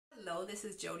Hello, this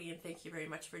is Jodi, and thank you very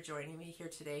much for joining me here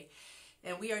today.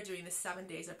 And we are doing the 7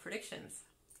 days of predictions.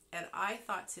 And I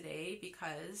thought today,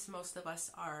 because most of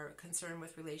us are concerned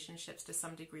with relationships to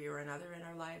some degree or another in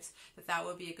our lives, that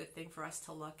would be a good thing for us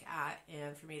to look at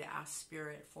and for me to ask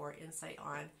Spirit for insight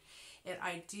on. And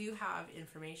I do have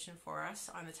information for us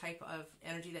on the type of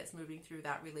energy that's moving through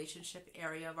that relationship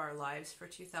area of our lives for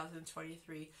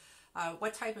 2023.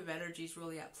 What type of energy is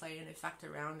really at play and effect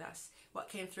around us. What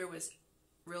came through was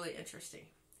really interesting.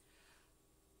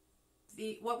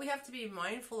 What we have to be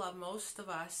mindful of, most of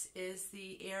us, is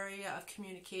the area of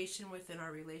communication within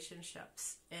our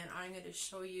relationships. And I'm going to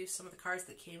show you some of the cards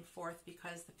that came forth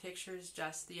because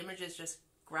the images just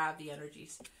grab the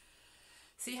energies.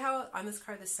 See how on this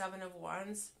card, the Seven of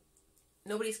Wands,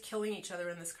 nobody's killing each other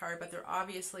in this card, but they're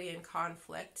obviously in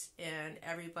conflict and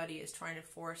everybody is trying to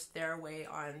force their way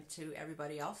on to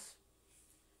everybody else.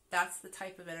 That's the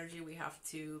type of energy we have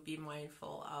to be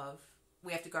mindful of.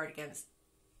 We have to guard against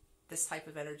this type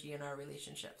of energy in our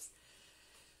relationships.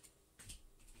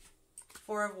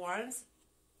 Four of Wands.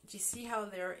 Do you see how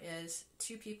there is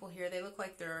two people here? They look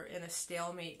like they're in a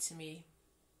stalemate to me.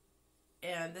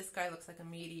 And this guy looks like a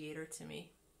mediator to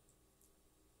me.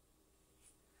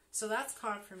 So that's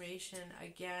confirmation,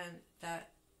 again, that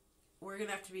we're going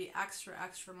to have to be extra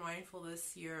mindful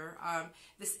this year.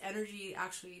 This energy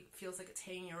actually feels like it's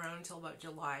hanging around until about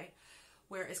July,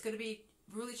 where it's going to be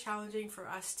really challenging for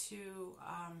us to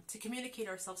communicate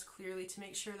ourselves clearly, to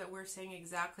make sure that we're saying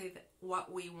exactly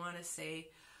what we want to say,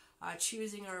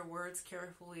 choosing our words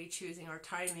carefully, choosing our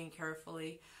timing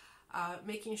carefully,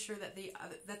 making sure that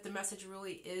the message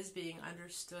really is being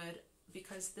understood,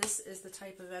 because this is the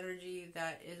type of energy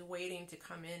that is waiting to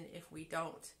come in if we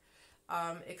don't.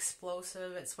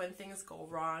 Explosive, it's when things go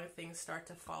wrong, things start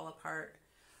to fall apart.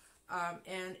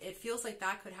 And it feels like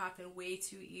that could happen way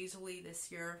too easily this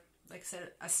year, like I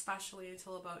said, especially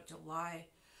until about July.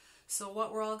 So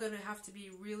what we're all going to have to be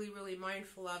really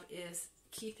mindful of is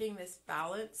keeping this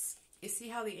balance. You see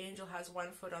how the angel has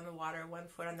 1 foot on the water, 1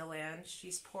 foot on the land.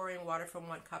 She's pouring water from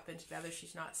one cup into the other.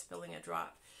 She's not spilling a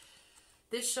drop.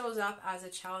 This shows up as a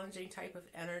challenging type of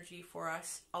energy for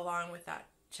us, along with that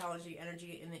challenging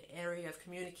energy in the area of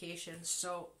communication.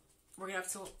 So we're going to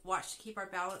have to watch to keep our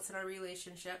balance in our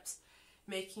relationships,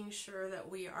 making sure that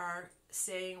we are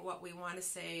saying what we want to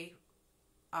say,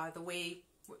 the way,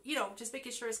 just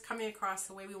making sure it's coming across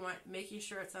the way we want, making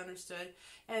sure it's understood,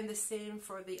 and the same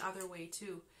for the other way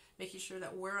too, making sure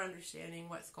that we're understanding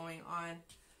what's going on.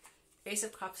 Ace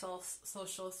of Cups also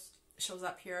shows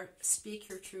up here. Speak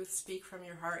your truth, speak from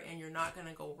your heart, and you're not going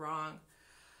to go wrong.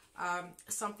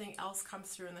 Something else comes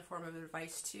through in the form of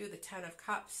advice too, the 10 of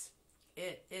Cups.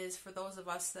 It is for those of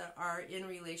us that are in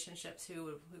relationships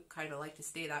who kind of like to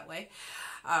stay that way.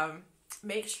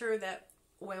 Make sure that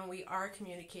when we are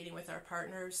communicating with our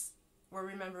partners, we're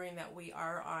remembering that we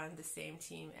are on the same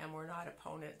team and we're not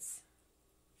opponents.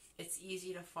 It's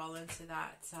easy to fall into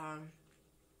that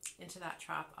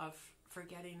trap of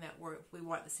forgetting that we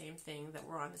want the same thing, that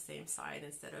we're on the same side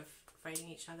instead of fighting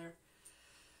each other.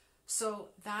 So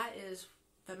that is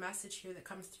the message here that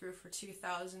comes through for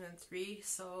 2003.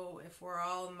 So if we're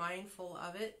all mindful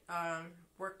of it,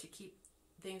 work to keep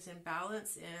things in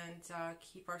balance and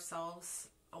keep ourselves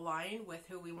aligned with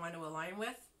who we want to align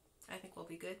with, I think we'll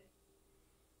be good.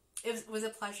 It was a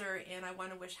pleasure, and I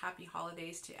want to wish happy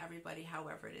holidays to everybody,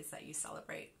 however it is that you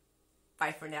celebrate.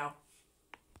 Bye for now.